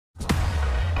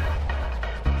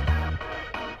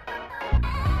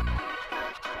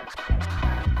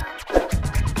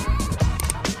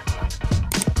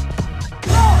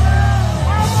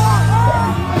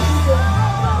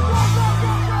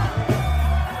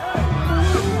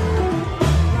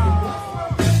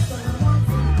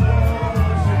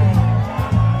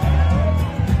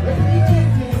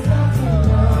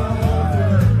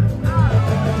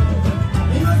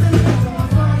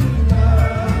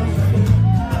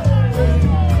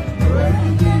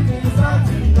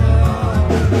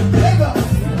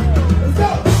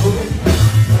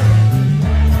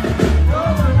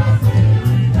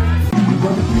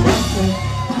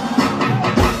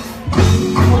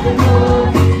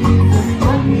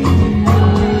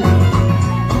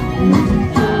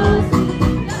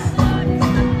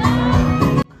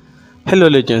Hello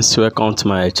legends, welcome to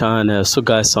my channel. So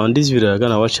guys, on this video we're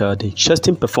gonna watch the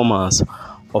interesting performance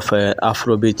of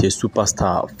Afrobeat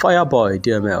superstar Fireboyl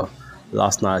DML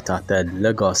last night at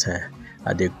Lagos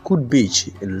at the Good Beach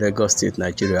in Lagos State,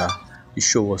 Nigeria. The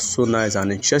show was so nice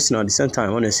and interesting at the same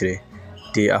time. Honestly,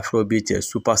 the Afrobeat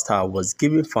superstar was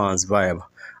giving fans vibe,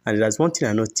 and there's one thing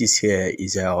I noticed here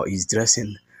is his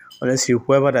dressing. Honestly,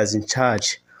 whoever that's in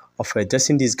charge of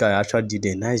dressing this guy actually did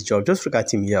a nice job. Just look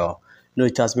at him here.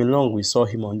 It has been long we saw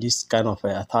him on this kind of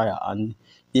attire, and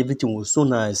everything was so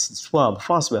nice. Swab.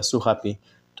 Fans were so happy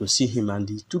to see him, and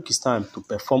he took his time to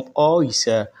perform all his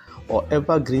or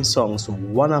evergreen songs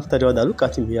one after the other. Look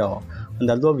at him here,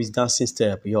 and I love his dancing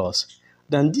step. Yours.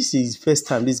 Then this is first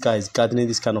time this guy is gathering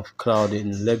this kind of crowd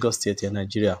in Lagos State in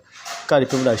Nigeria. Look at the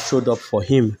people that showed up for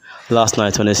him last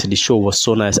night. Honestly, the show was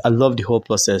so nice. I love the whole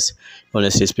process,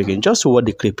 honestly speaking. Just to watch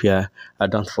the clip here,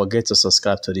 and don't forget to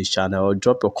subscribe to this channel or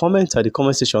drop your comment at the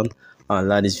comment section and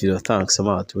like this video. Thanks so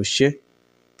much.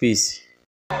 Peace.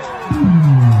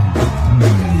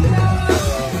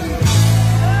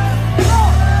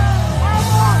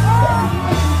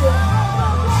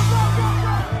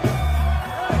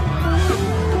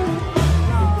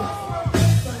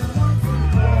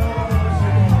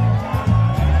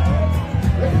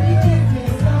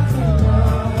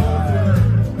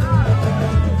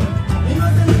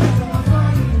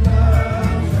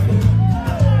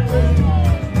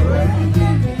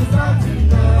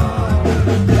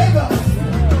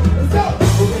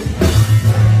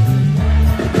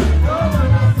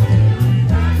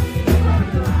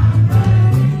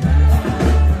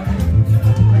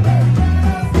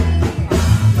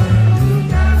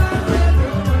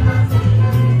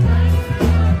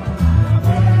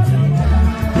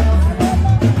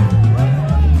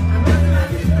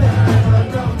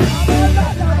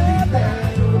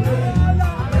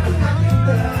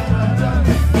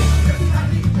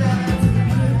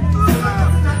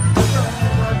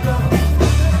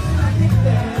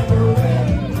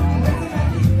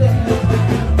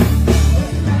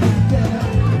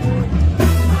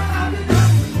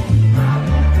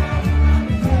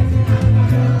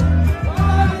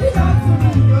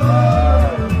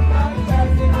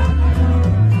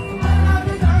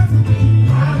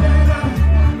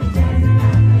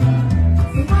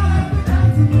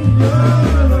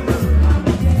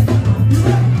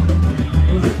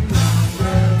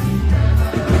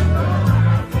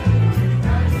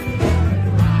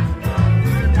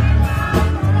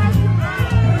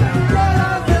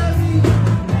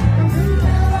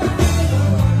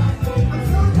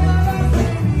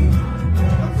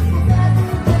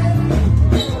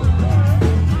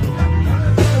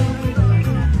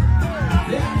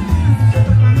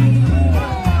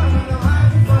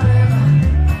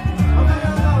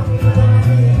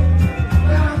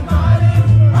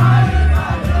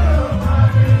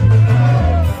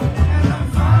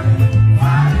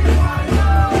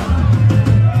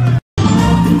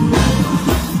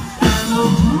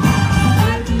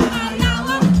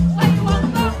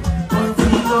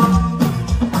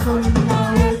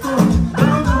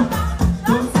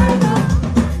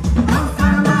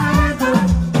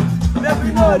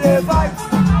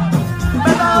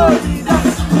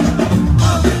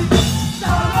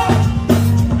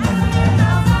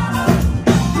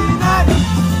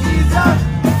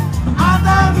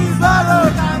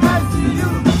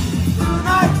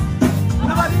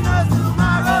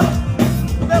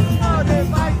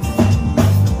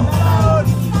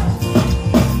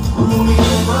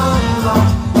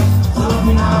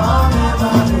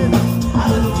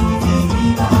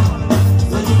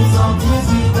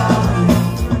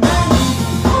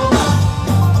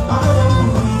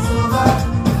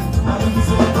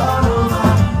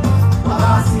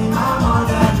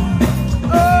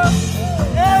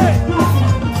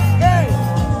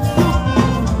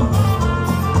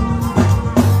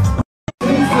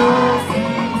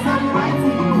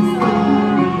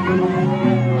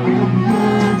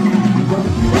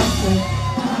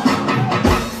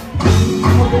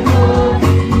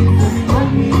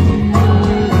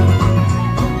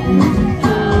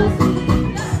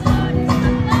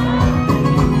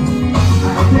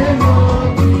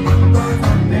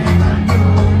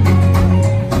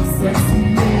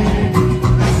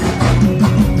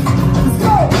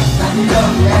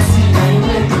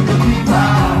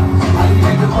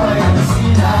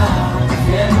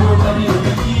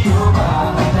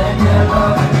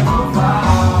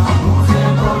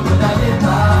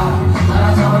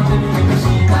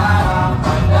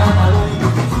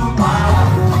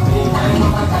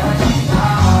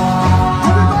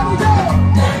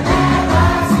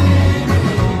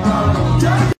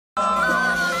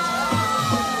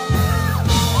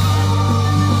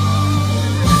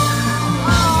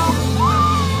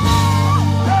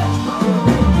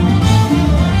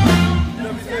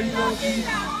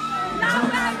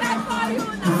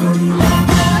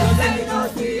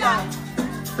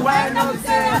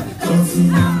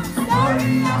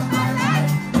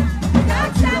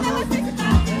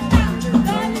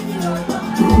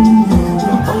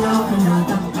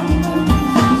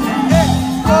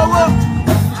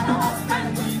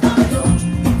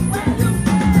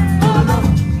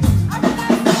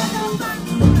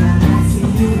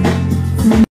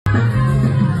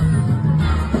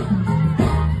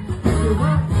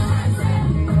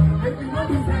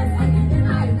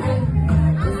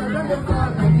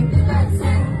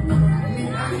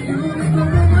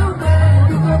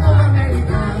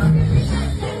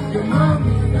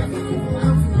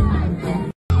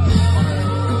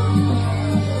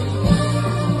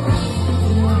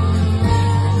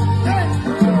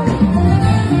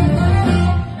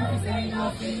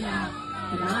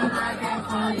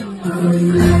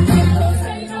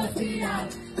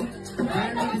 I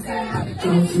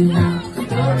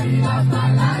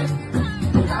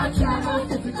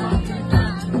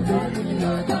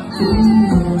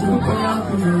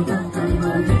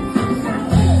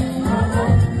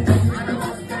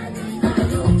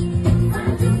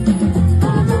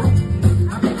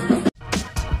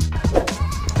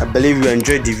believe you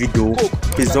enjoyed the video.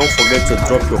 Please don't forget to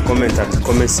drop your comment at the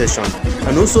comment section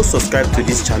and also subscribe to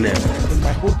this channel.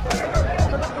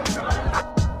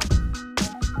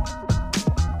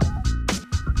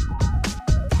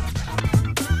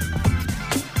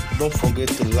 Don't forget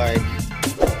to like,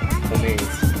 comment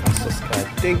and subscribe.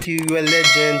 Thank you, you are a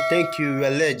legend. Thank you, you are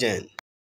a legend.